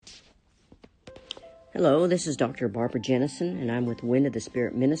Hello, this is Dr. Barbara Jennison, and I'm with Wind of the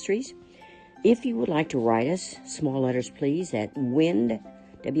Spirit Ministries. If you would like to write us, small letters please, at Wind,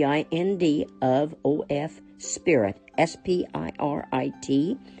 W-I-N-D, of O-F, Spirit,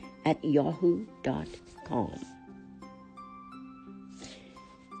 S-P-I-R-I-T, at yahoo.com.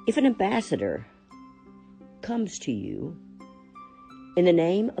 If an ambassador comes to you in the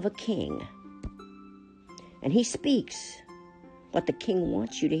name of a king, and he speaks what the king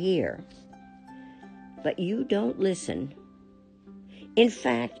wants you to hear, but you don't listen. In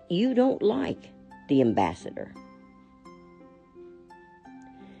fact, you don't like the ambassador.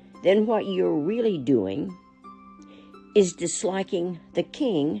 Then what you're really doing is disliking the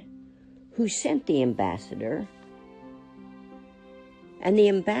king who sent the ambassador, and the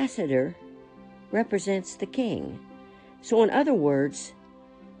ambassador represents the king. So in other words,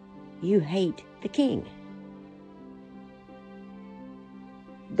 you hate the king.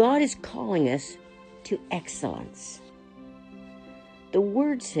 God is calling us to excellence. The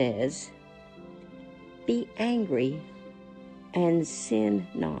word says, be angry and sin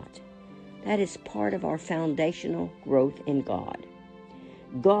not. That is part of our foundational growth in God.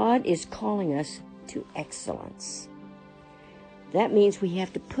 God is calling us to excellence. That means we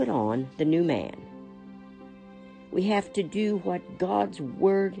have to put on the new man. We have to do what God's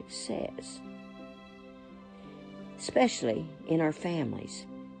word says, especially in our families.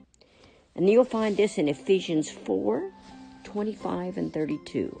 And you'll find this in Ephesians 4:25 and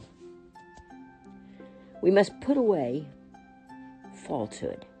 32. We must put away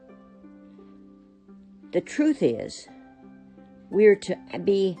falsehood. The truth is, we're to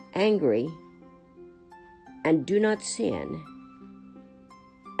be angry and do not sin,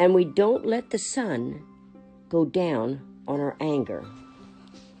 and we don't let the sun go down on our anger.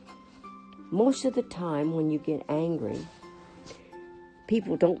 Most of the time when you get angry,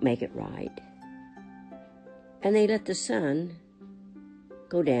 people don't make it right, and they let the sun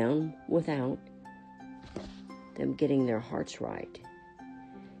go down without them getting their hearts right.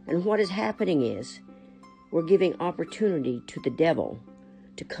 And what is happening is we're giving opportunity to the devil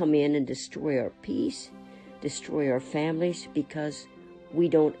to come in and destroy our peace, destroy our families, because we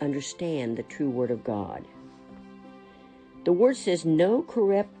don't understand the true word of God. The word says no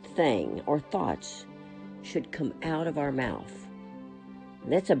corrupt thing or thoughts should come out of our mouth.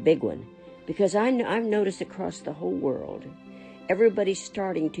 That's a big one, because I've noticed across the whole world, everybody's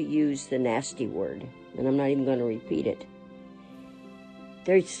starting to use the nasty word, and I'm not even going to repeat it.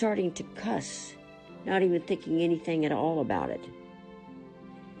 They're starting to cuss, not even thinking anything at all about it.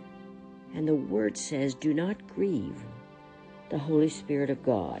 And the word says, do not grieve the Holy Spirit of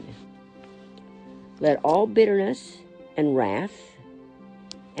God. Let all bitterness and wrath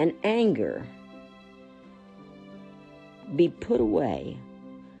and anger be put away,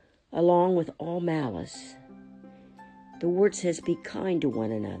 along with all malice. The word says, be kind to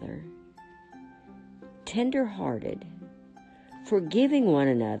one another, tender-hearted, forgiving one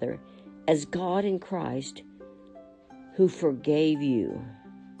another, as God in Christ, who forgave you.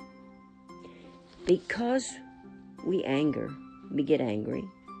 Because we get angry,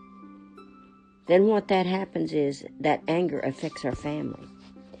 then what that happens is that anger affects our family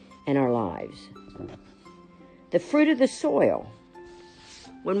and our lives. The fruit of the soil.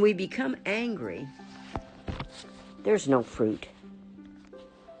 When we become angry, there's no fruit.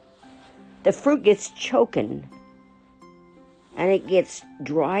 The fruit gets choken, and it gets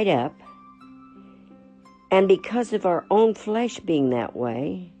dried up. And because of our own flesh being that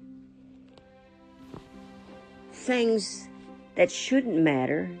way, things that shouldn't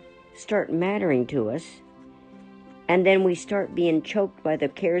matter start mattering to us. And then we start being choked by the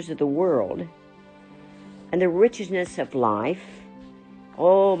cares of the world and the richness of life.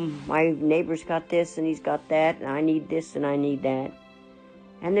 Oh, my neighbor's got this and he's got that, and I need this and I need that.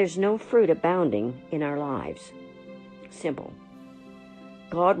 And there's no fruit abounding in our lives. Simple.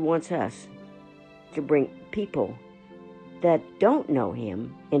 God wants us to bring people that don't know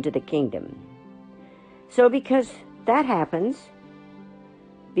Him into the kingdom. So because that happening,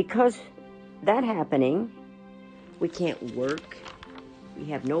 we can't work. We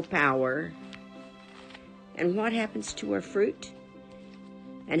have no power. And what happens to our fruit?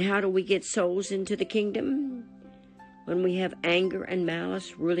 And how do we get souls into the kingdom? When we have anger and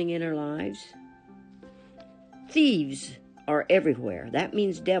malice ruling in our lives? Thieves are everywhere. That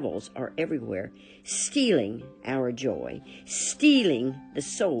means devils are everywhere, stealing our joy, stealing the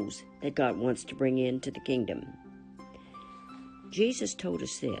souls that God wants to bring into the kingdom. Jesus told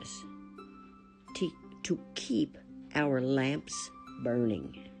us this, to keep our lamps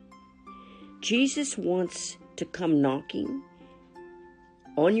burning. Jesus wants to come knocking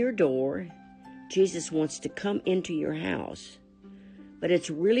on your door Jesus wants to come into your house. But it's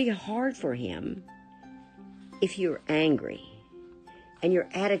really hard for him if you're angry and your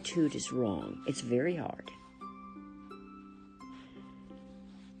attitude is wrong. It's very hard.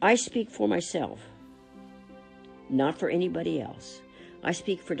 I speak for myself, not for anybody else. I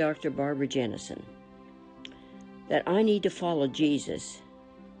speak for Dr. Barbara Jennison, that I need to follow Jesus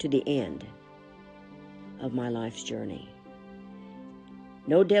to the end of my life's journey.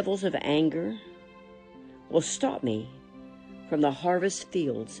 No devils of anger will stop me from the harvest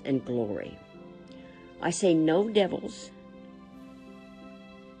fields and glory. I say no devils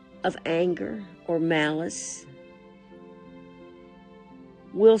of anger or malice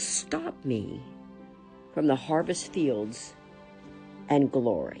will stop me from the harvest fields and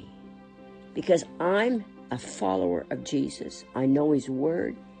glory, because I'm a follower of Jesus. I know his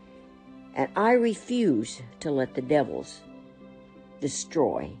word, and I refuse to let the devils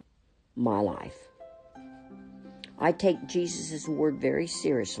destroy my life. I take Jesus' word very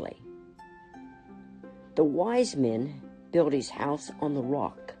seriously. The wise men built his house on the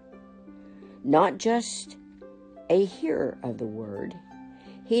rock, not just a hearer of the word.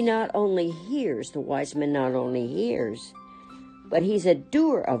 He not only hears, the wise man not only hears, but he's a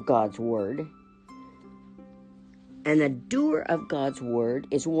doer of God's word. And the doer of God's word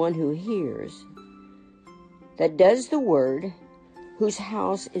is one who hears, that does the word, whose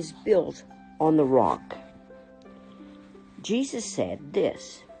house is built on the rock. Jesus said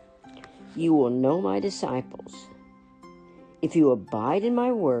this, "You will know my disciples. If you abide in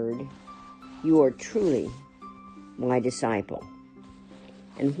my word, you are truly my disciple."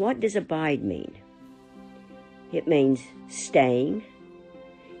 And what does abide mean? It means staying.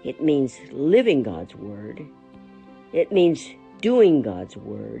 It means living God's word. It means doing God's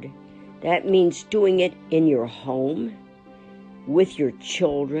word. That means doing it in your home, with your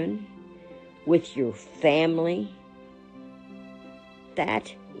children, with your family.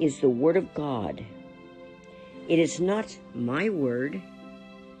 That is the word of God. It is not my word,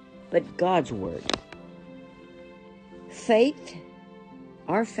 but God's word. Faith,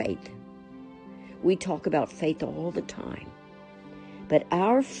 our faith. We talk about faith all the time. But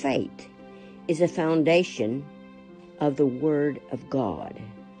our faith is a foundation of the Word of God.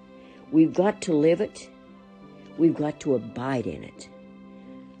 We've got to live it. We've got to abide in it.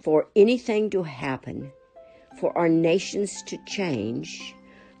 For anything to happen, for our nations to change,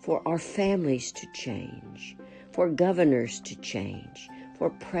 for our families to change, for governors to change,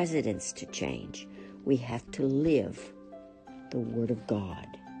 for presidents to change, we have to live the Word of God.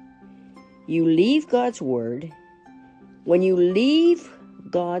 You leave God's Word. When you leave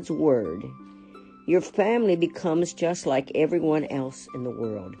God's Word, your family becomes just like everyone else in the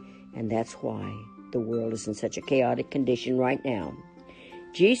world. And that's why the world is in such a chaotic condition right now.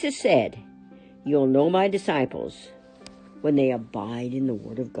 Jesus said, "You'll know my disciples when they abide in the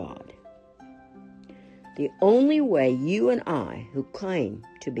Word of God." The only way you and I, who claim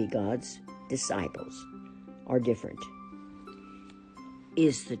to be God's disciples, are different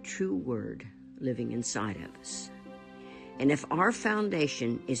is the true Word living inside of us. And if our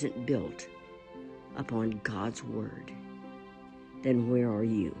foundation isn't built upon God's Word, then where are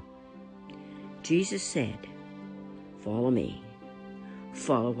you? Jesus said, "Follow me.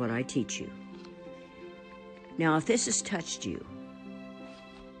 Follow what I teach you." Now, if this has touched you,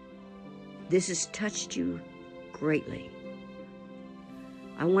 greatly,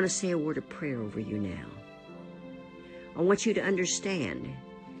 I want to say a word of prayer over you now. I want you to understand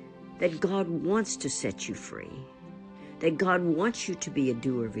that God wants to set you free, that God wants you to be a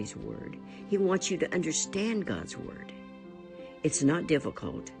doer of His Word. He wants you to understand God's Word. It's not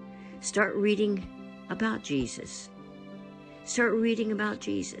difficult. Start reading about Jesus. Start reading about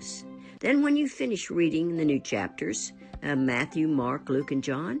Jesus. Then when you finish reading the new chapters, Matthew, Mark, Luke, and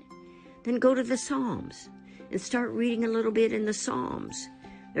John, then go to the Psalms and start reading a little bit in the Psalms.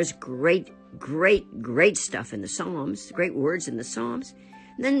 There's great stuff in the Psalms, great words in the Psalms.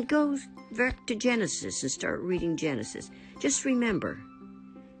 And then go back to Genesis and start reading Genesis. Just remember,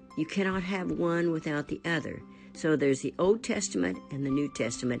 you cannot have one without the other. So there's the Old Testament and the New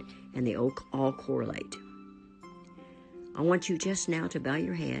Testament, and they all correlate. I want you just now to bow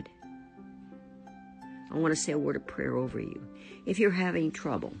your head. I want to say a word of prayer over you. If you're having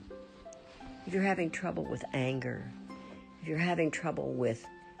trouble with anger, if you're having trouble with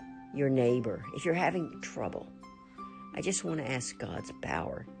your neighbor, if you're having trouble, I just want to ask God's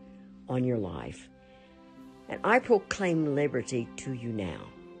power on your life. And I proclaim liberty to you now.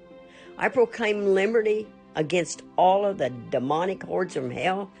 I proclaim liberty against all of the demonic hordes from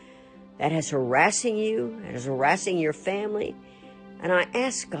hell that is harassing you, that is harassing your family. And I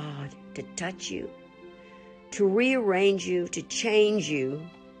ask God to touch you, to rearrange you, to change you,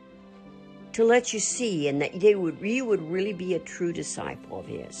 to let you see, and that you would really be a true disciple of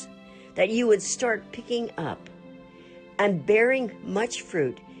His, that you would start picking up and bearing much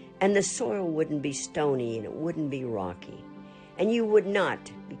fruit, and the soil wouldn't be stony and it wouldn't be rocky, and you would not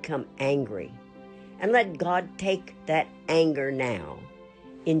become angry. And let God take that anger now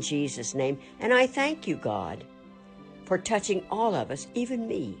in Jesus' name. And I thank you, God, for touching all of us, even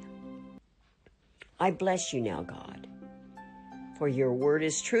me. I bless you now, God, for your word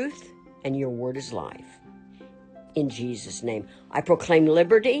is truth and your word is life. In Jesus' name, I proclaim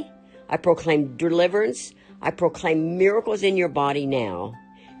liberty. I proclaim deliverance. I proclaim miracles in your body now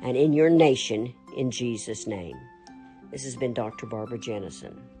and in your nation in Jesus' name. This has been Dr. Barbara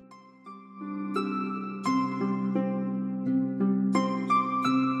Jennison.